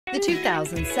The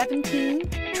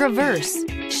 2017 Traverse.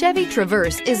 Chevy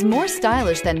Traverse is more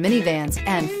stylish than minivans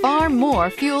and far more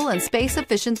fuel and space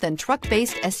efficient than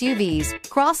truck-based SUVs.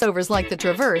 Crossovers like the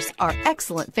Traverse are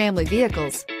excellent family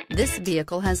vehicles. This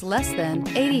vehicle has less than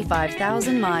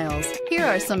 85,000 miles. Here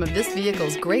are some of this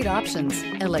vehicle's great options: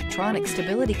 electronic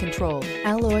stability control,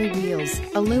 alloy wheels,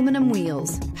 aluminum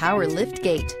wheels, power lift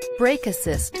gate, brake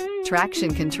assist,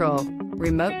 traction control,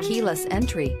 remote keyless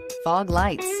entry, fog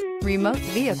lights, remote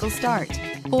vehicle start,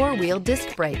 four-wheel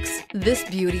disc brakes. This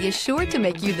beauty is sure to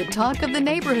make you the talk of the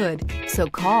neighborhood. So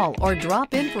call or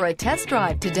drop in for a test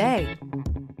drive today.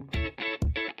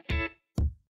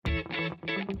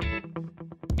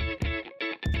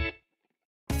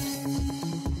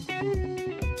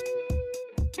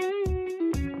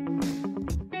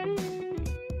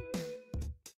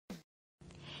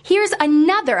 Here's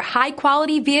another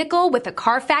high-quality vehicle with a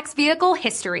Carfax Vehicle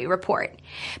History Report.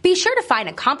 Be sure to find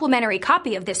a complimentary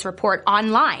copy of this report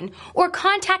online or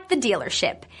contact the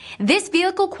dealership. This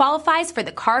vehicle qualifies for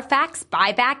the Carfax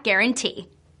Buyback Guarantee.